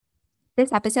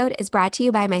This episode is brought to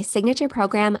you by my signature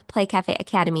program, Play Cafe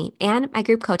Academy, and my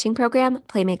group coaching program,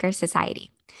 Playmaker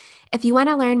Society. If you want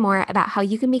to learn more about how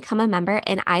you can become a member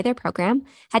in either program,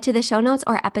 head to the show notes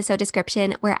or episode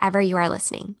description wherever you are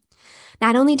listening.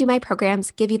 Not only do my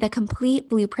programs give you the complete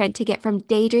blueprint to get from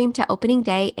daydream to opening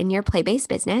day in your play-based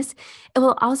business, it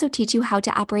will also teach you how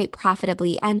to operate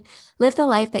profitably and live the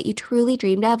life that you truly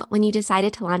dreamed of when you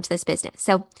decided to launch this business.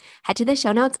 So head to the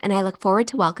show notes, and I look forward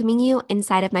to welcoming you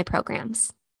inside of my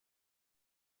programs.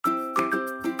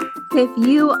 If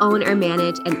you own or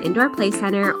manage an indoor play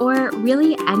center or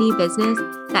really any business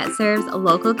that serves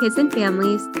local kids and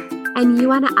families, and you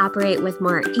want to operate with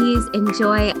more ease and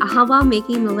joy, all while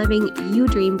making the living you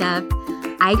dreamed of,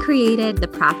 I created the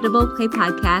Profitable Play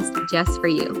Podcast just for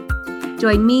you.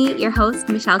 Join me, your host,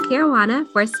 Michelle Caruana,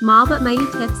 for small but mighty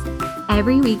tips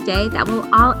every weekday that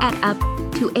will all add up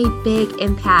to a big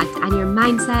impact on your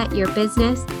mindset, your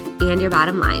business, and your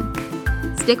bottom line.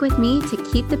 Stick with me to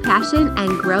keep the passion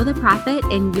and grow the profit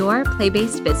in your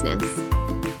play-based business.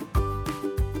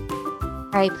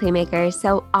 All right, Playmakers.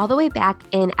 So all the way back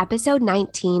in episode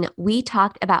 19, we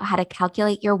talked about how to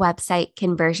calculate your website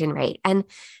conversion rate. And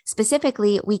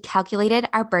specifically, we calculated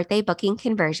our birthday booking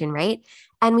conversion rate,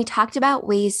 and we talked about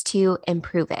ways to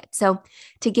improve it. So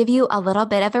to give you a little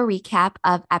bit of a recap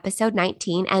of episode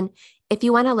 19, and if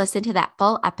you want to listen to that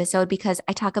full episode, because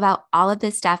I talk about all of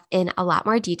this stuff in a lot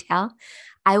more detail,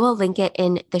 I will link it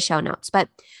in the show notes. But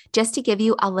just to give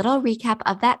you a little recap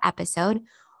of that episode,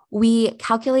 we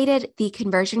calculated the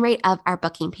conversion rate of our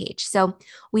booking page. So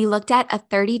we looked at a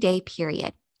 30-day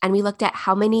period, and we looked at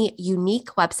how many unique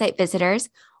website visitors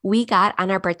we got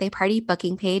on our birthday party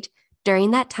booking page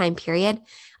during that time period.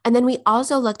 And then we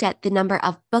also looked at the number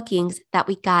of bookings that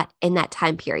we got in that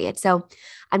time period. So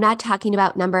I'm not talking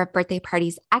about number of birthday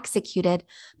parties executed,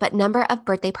 but number of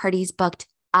birthday parties booked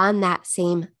on that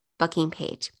same booking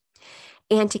page.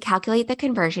 And to calculate the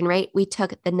conversion rate, we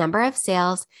took the number of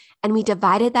sales and we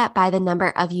divided that by the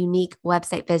number of unique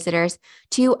website visitors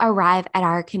to arrive at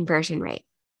our conversion rate.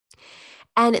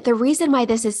 And the reason why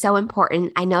this is so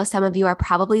important, I know some of you are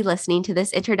probably listening to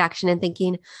this introduction and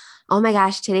thinking, oh my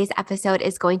gosh, today's episode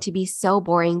is going to be so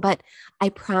boring, but I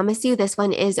promise you this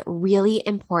one is really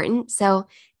important. So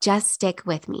just stick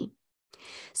with me.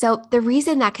 So the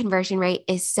reason that conversion rate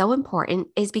is so important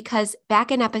is because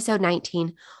back in episode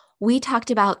 19, we talked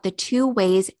about the 2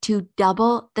 ways to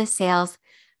double the sales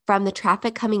from the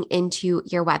traffic coming into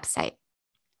your website.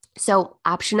 So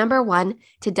option number 1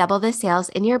 to double the sales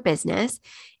in your business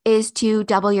is to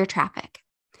double your traffic.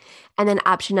 And then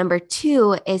option number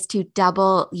 2 is to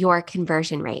double your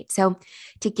conversion rate. So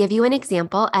to give you an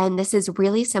example, and this is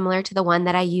really similar to the one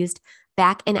that I used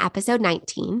back in episode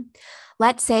 19,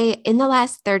 let's say in the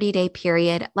last 30-day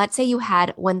period, let's say you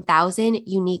had 1,000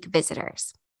 unique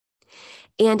visitors.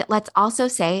 And let's also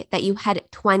say that you had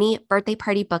 20 birthday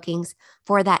party bookings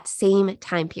for that same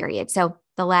time period. So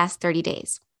the last 30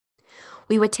 days.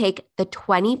 We would take the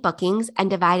 20 bookings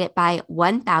and divide it by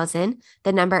 1,000,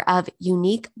 the number of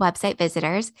unique website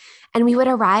visitors, and we would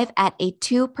arrive at a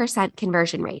 2%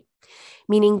 conversion rate,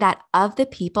 meaning that of the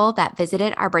people that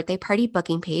visited our birthday party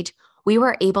booking page, we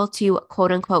were able to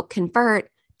quote unquote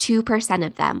convert 2%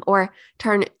 of them, or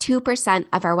turn 2%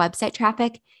 of our website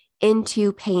traffic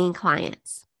into paying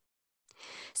clients.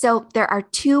 So there are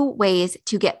 2 ways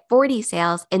to get 40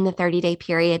 sales in the 30-day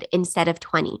period instead of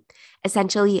 20,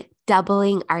 essentially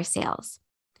doubling our sales.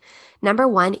 Number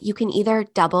 1, you can either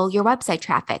double your website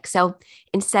traffic. So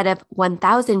instead of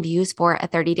 1,000 views for a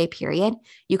 30-day period,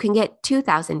 you can get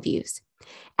 2,000 views.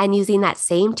 And using that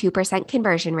same 2%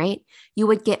 conversion rate, you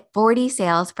would get 40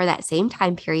 sales for that same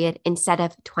time period instead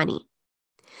of 20.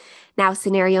 Now,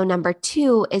 scenario number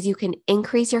 2 is you can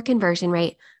increase your conversion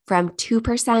rate from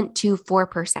 2% to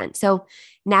 4%. So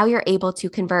now you're able to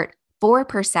convert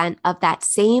 4% of that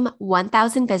same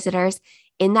 1,000 visitors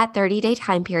in that 30-day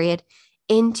time period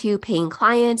into paying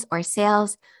clients or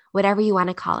sales, whatever you want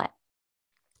to call it.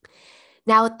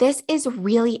 Now, this is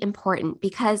really important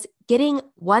because getting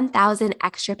 1,000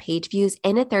 extra page views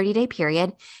in a 30-day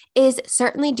period is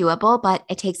certainly doable, but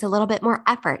it takes a little bit more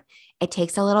effort. It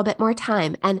takes a little bit more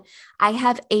time. And I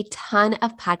have a ton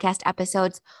of podcast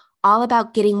episodes all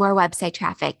about getting more website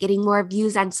traffic, getting more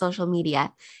views on social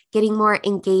media, getting more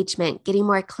engagement, getting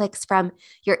more clicks from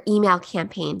your email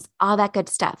campaigns, all that good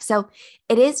stuff. So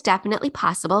it is definitely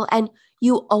possible. And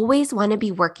you always want to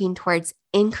be working towards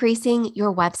increasing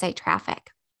your website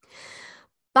traffic.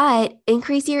 But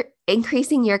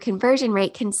increasing your conversion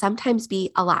rate can sometimes be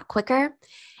a lot quicker,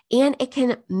 and it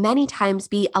can many times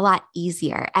be a lot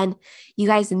easier. And you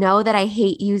guys know that I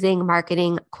hate using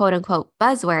marketing quote unquote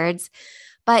buzzwords,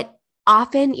 but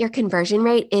Often your conversion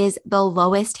rate is the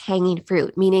lowest hanging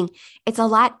fruit, meaning it's a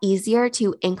lot easier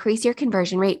to increase your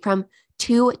conversion rate from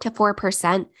 2 to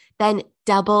 4% than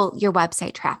double your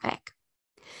website traffic.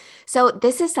 So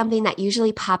this is something that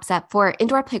usually pops up for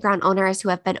indoor playground owners who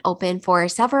have been open for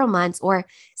several months or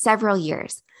several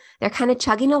years. They're kind of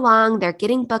chugging along, they're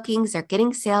getting bookings, they're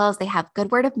getting sales, they have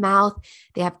good word of mouth,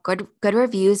 they have good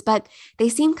reviews, but they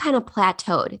seem kind of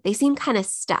plateaued. They seem kind of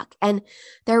stuck, and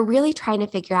they're really trying to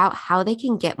figure out how they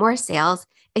can get more sales,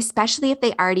 especially if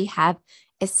they already have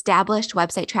established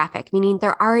website traffic, meaning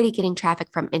they're already getting traffic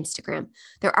from Instagram.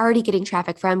 They're already getting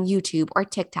traffic from YouTube or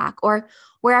TikTok or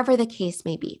wherever the case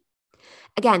may be.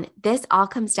 Again, this all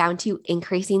comes down to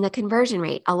increasing the conversion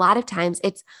rate. A lot of times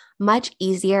it's much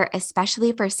easier,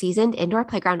 especially for seasoned indoor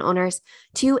playground owners,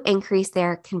 to increase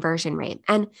their conversion rate.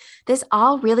 And this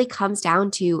all really comes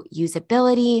down to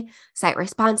usability, site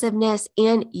responsiveness,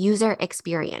 and user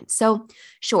experience. So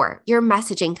sure, your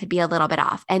messaging could be a little bit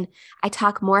off. And I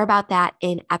talk more about that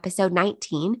in episode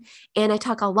 19. And I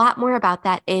talk a lot more about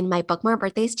that in my Book More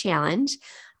Birthdays challenge,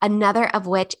 another of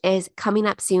which is coming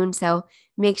up soon. So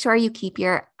make sure you keep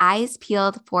your eyes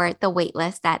peeled for the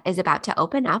waitlist that is about to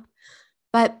open up.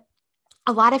 But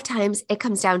a lot of times it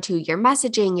comes down to your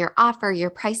messaging, your offer, your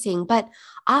pricing, but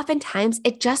oftentimes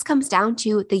it just comes down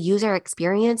to the user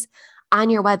experience on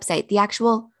your website, the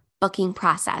actual booking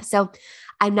process. So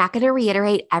I'm not going to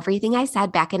reiterate everything I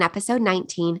said back in episode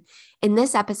 19. In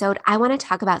this episode, I want to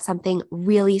talk about something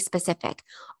really specific,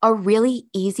 a really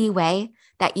easy way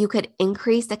that you could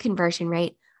increase the conversion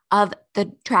rate of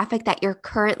the traffic that you're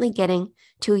currently getting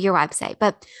to your website.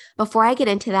 But before I get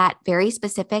into that very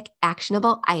specific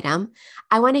actionable item,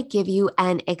 I want to give you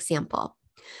an example.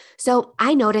 So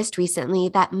I noticed recently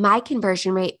that my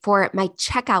conversion rate for my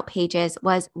checkout pages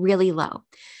was really low.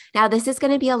 Now, this is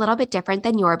going to be a little bit different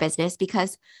than your business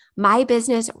because my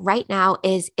business right now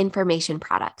is information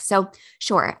products. So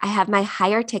sure, I have my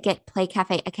higher ticket Play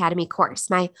Cafe Academy course,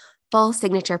 my full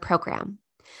signature program.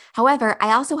 However,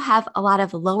 I also have a lot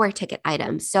of lower ticket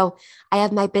items. So I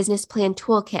have my business plan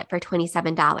toolkit for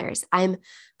 $27. I'm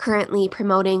currently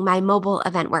promoting my mobile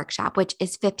event workshop, which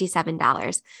is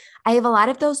 $57. I have a lot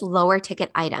of those lower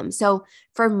ticket items. So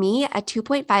for me, a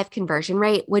 2.5 conversion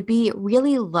rate would be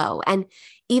really low. And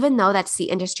even though that's the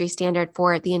industry standard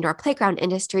for the indoor playground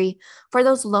industry, for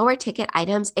those lower ticket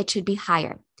items, it should be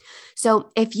higher.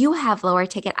 So if you have lower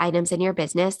ticket items in your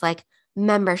business, like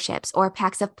memberships or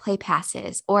packs of play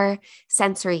passes or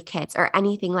sensory kits or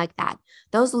anything like that,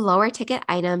 those lower ticket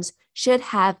items should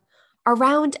have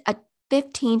around a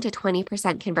 15 to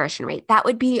 20% conversion rate. That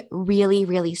would be really,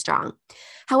 really strong.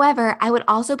 However, I would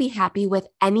also be happy with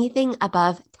anything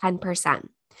above 10%.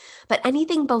 But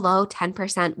anything below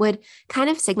 10% would kind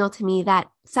of signal to me that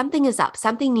something is up,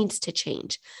 something needs to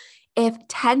change. If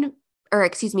I'm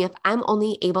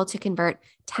only able to convert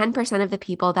 10% of the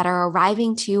people that are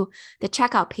arriving to the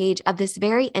checkout page of this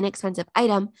very inexpensive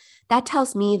item, that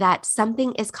tells me that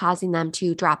something is causing them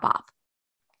to drop off.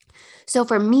 So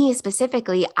for me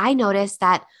specifically, I noticed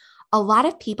that a lot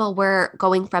of people were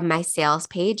going from my sales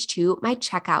page to my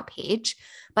checkout page,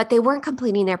 but they weren't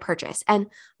completing their purchase. And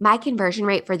my conversion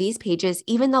rate for these pages,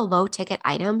 even the low ticket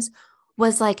items,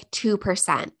 was like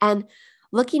 2%. And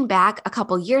looking back a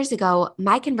couple years ago,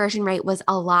 my conversion rate was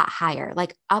a lot higher,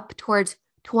 like up towards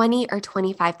 20 or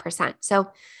 25%.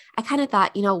 So I kind of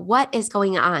thought, what is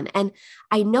going on? And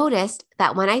I noticed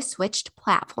that when I switched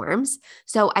platforms,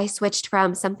 so I switched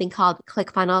from something called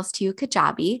ClickFunnels to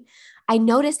Kajabi, I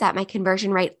noticed that my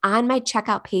conversion rate on my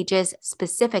checkout pages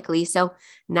specifically, so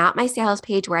not my sales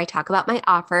page where I talk about my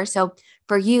offer. So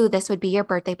for you, this would be your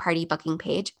birthday party booking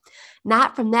page.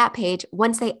 Not from that page,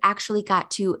 once they actually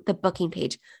got to the booking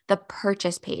page, the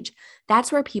purchase page,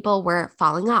 that's where people were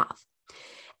falling off.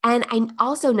 And I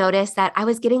also noticed that I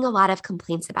was getting a lot of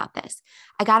complaints about this.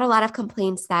 I got a lot of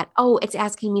complaints that, it's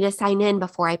asking me to sign in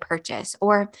before I purchase,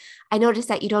 or I noticed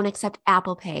that you don't accept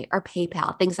Apple Pay or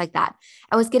PayPal, things like that.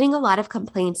 I was getting a lot of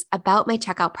complaints about my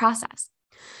checkout process.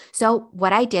 So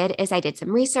what I did is I did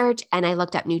some research and I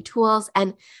looked up new tools,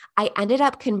 and I ended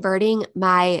up converting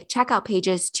my checkout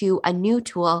pages to a new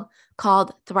tool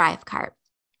called Thrivecart.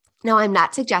 Now, I'm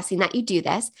not suggesting that you do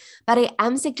this, but I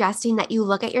am suggesting that you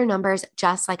look at your numbers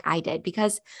just like I did,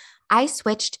 because I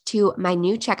switched to my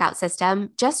new checkout system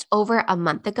just over a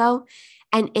month ago.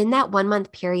 And in that 1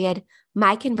 month period,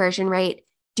 my conversion rate,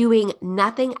 doing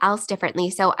nothing else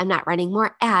differently. So I'm not running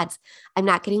more ads. I'm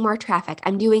not getting more traffic.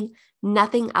 I'm doing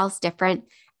nothing else different.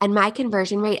 And my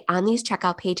conversion rate on these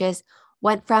checkout pages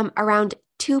went from around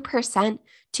 2%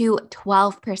 to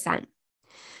 12%.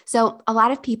 So a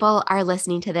lot of people are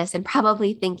listening to this and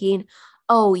probably thinking,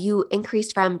 oh, you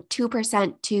increased from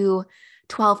 2% to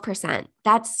 12%.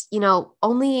 That's,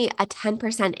 only a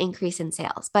 10% increase in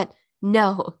sales. But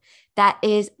no, that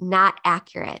is not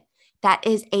accurate. That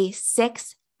is a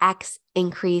 6x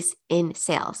increase in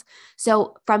sales.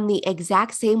 So from the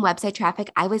exact same website traffic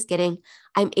I was getting,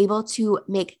 I'm able to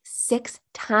make 6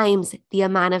 times the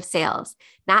amount of sales,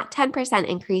 not 10%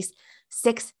 increase,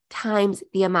 6 times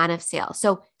the amount of sales.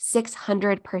 So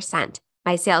 600%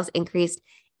 my sales increased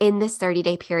in this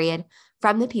 30-day period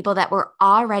from the people that were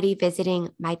already visiting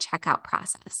my checkout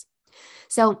process.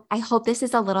 So I hope this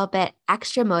is a little bit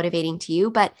extra motivating to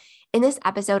you, but in this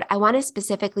episode, I want to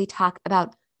specifically talk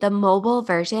about the mobile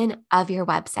version of your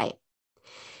website.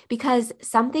 Because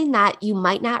something that you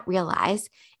might not realize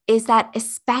is that,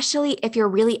 especially if you're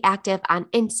really active on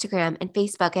Instagram and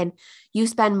Facebook and you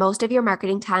spend most of your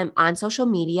marketing time on social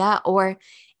media, or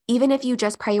even if you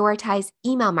just prioritize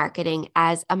email marketing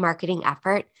as a marketing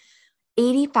effort,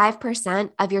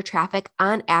 85% of your traffic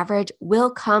on average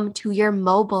will come to your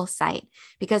mobile site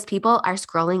because people are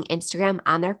scrolling Instagram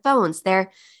on their phones. They're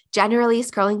generally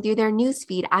scrolling through their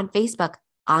newsfeed on Facebook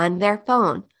on their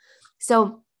phone.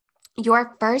 So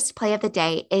your first play of the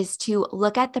day is to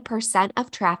look at the percent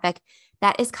of traffic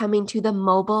that is coming to the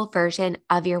mobile version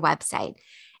of your website.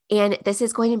 And this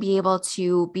is going to be able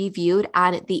to be viewed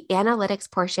on the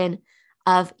analytics portion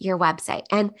of your website.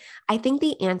 And I think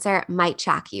the answer might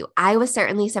shock you. I was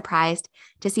certainly surprised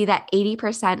to see that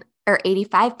 80% or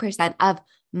 85% of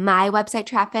my website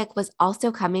traffic was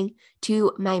also coming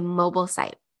to my mobile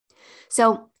site.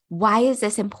 So why is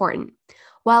this important?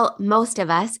 Well, most of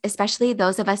us, especially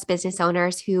those of us business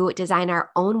owners who design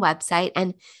our own website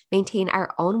and maintain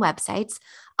our own websites,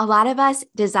 a lot of us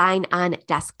design on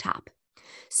desktop.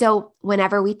 So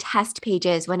whenever we test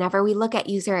pages, whenever we look at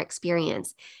user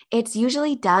experience, it's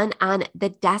usually done on the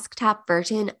desktop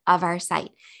version of our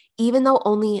site, even though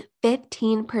only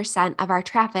 15% of our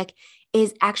traffic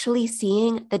is actually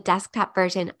seeing the desktop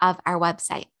version of our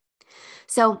website.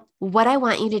 So what I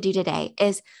want you to do today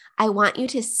is I want you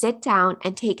to sit down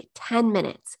and take 10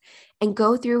 minutes and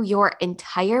go through your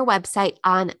entire website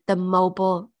on the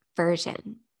mobile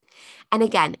version. And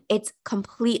again, it's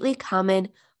completely common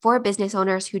for business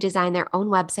owners who design their own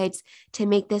websites to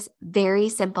make this very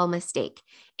simple mistake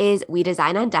is we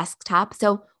design on desktop.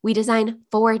 So we design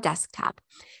for desktop.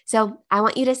 So I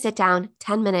want you to sit down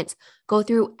 10 minutes, go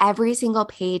through every single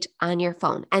page on your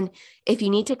phone. And if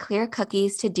you need to clear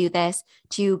cookies to do this,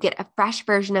 to get a fresh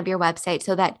version of your website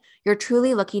so that you're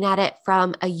truly looking at it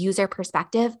from a user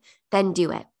perspective, then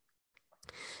do it.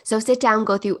 So sit down,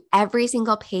 go through every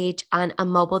single page on a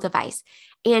mobile device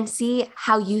and see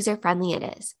how user-friendly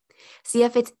it is. See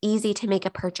if it's easy to make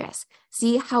a purchase.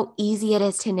 See how easy it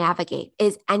is to navigate.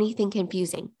 Is anything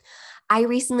confusing? I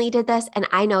recently did this and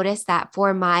I noticed that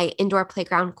for my indoor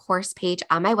playground course page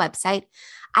on my website,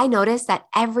 I noticed that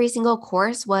every single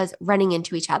course was running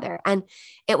into each other. And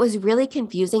it was really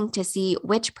confusing to see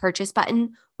which purchase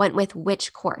button went with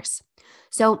which course.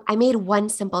 So I made one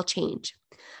simple change.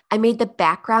 I made the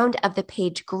background of the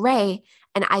page gray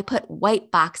and I put white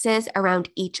boxes around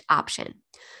each option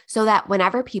so that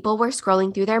whenever people were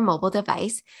scrolling through their mobile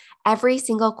device, every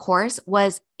single course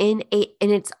was in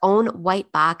its own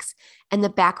white box and the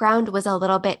background was a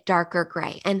little bit darker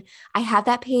gray. And I have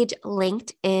that page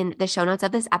linked in the show notes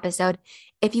of this episode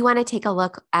if you want to take a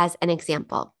look as an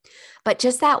example. But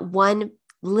just that one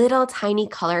little tiny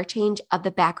color change of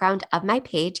the background of my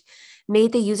page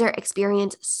made the user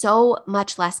experience so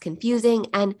much less confusing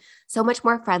and so much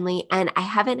more friendly. And I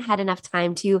haven't had enough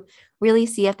time to really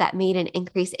see if that made an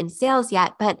increase in sales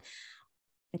yet, but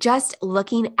just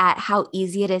looking at how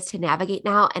easy it is to navigate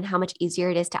now and how much easier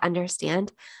it is to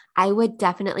understand, I would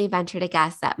definitely venture to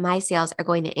guess that my sales are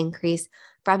going to increase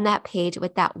from that page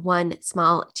with that one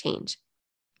small change.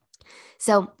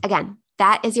 So again,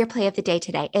 that is your play of the day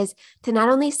today, is to not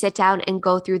only sit down and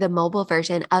go through the mobile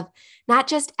version of not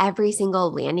just every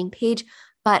single landing page,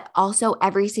 but also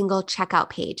every single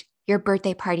checkout page, your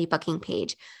birthday party booking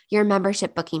page, your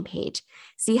membership booking page.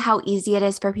 See how easy it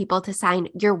is for people to sign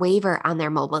your waiver on their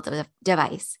mobile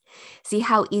device. See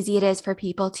how easy it is for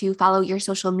people to follow your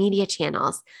social media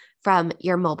channels from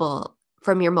your mobile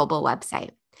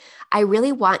website. I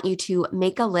really want you to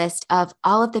make a list of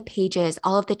all of the pages,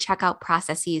 all of the checkout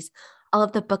processes, all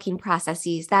of the booking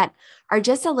processes that are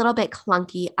just a little bit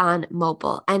clunky on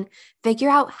mobile and figure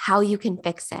out how you can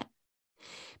fix it.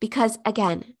 Because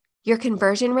again, your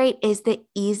conversion rate is the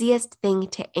easiest thing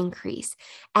to increase.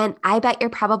 And I bet you're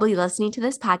probably listening to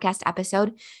this podcast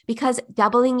episode because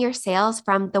doubling your sales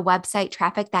from the website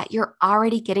traffic that you're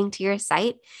already getting to your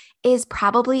site is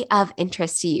probably of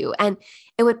interest to you. And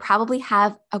it would probably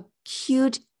have a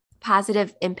huge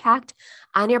positive impact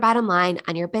on your bottom line,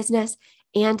 on your business,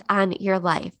 and on your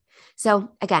life.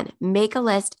 So again, make a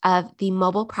list of the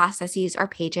mobile processes or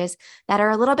pages that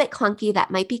are a little bit clunky, that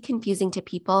might be confusing to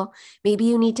people. Maybe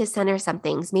you need to center some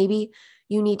things. Maybe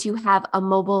you need to have a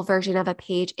mobile version of a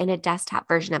page and a desktop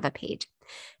version of a page.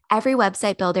 Every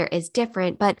website builder is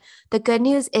different, but the good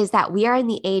news is that we are in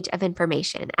the age of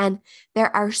information, and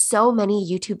there are so many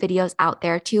YouTube videos out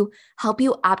there to help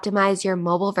you optimize your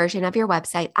mobile version of your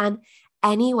website on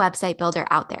any website builder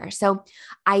out there. So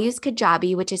I use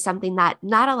Kajabi, which is something that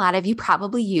not a lot of you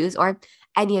probably use, or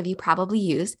any of you probably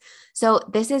use. So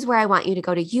this is where I want you to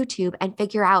go to YouTube and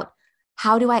figure out,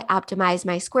 how do I optimize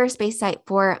my Squarespace site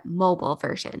for mobile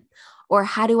version? Or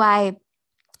how do I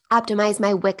optimize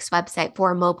my Wix website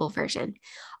for a mobile version?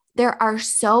 There are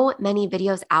so many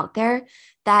videos out there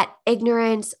that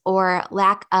ignorance or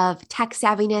lack of tech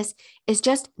savviness is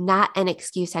just not an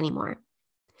excuse anymore.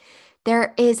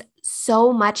 There is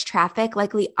so much traffic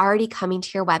likely already coming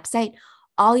to your website.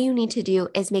 All you need to do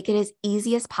is make it as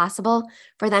easy as possible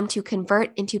for them to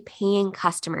convert into paying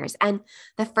customers. And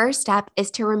the first step is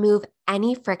to remove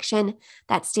any friction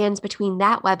that stands between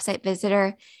that website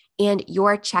visitor and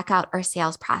your checkout or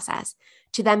sales process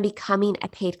to them becoming a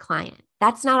paid client.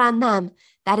 That's not on them.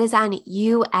 That is on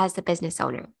you as the business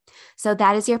owner. So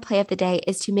that is your play of the day,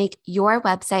 is to make your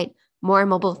website more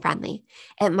mobile friendly.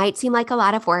 It might seem like a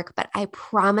lot of work, but I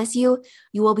promise you,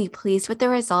 you will be pleased with the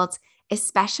results,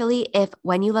 especially if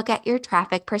when you look at your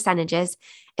traffic percentages,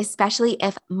 especially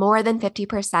if more than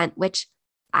 50%, which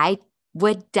I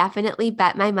would definitely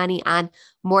bet my money on,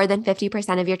 more than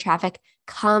 50% of your traffic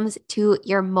comes to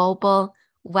your mobile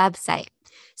website.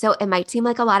 So it might seem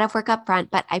like a lot of work up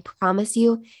front, but I promise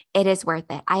you it is worth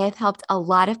it. I have helped a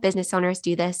lot of business owners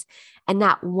do this, and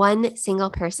not one single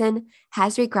person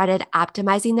has regretted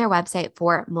optimizing their website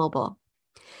for mobile.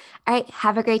 All right,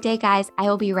 have a great day, guys. I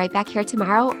will be right back here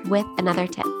tomorrow with another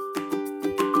tip.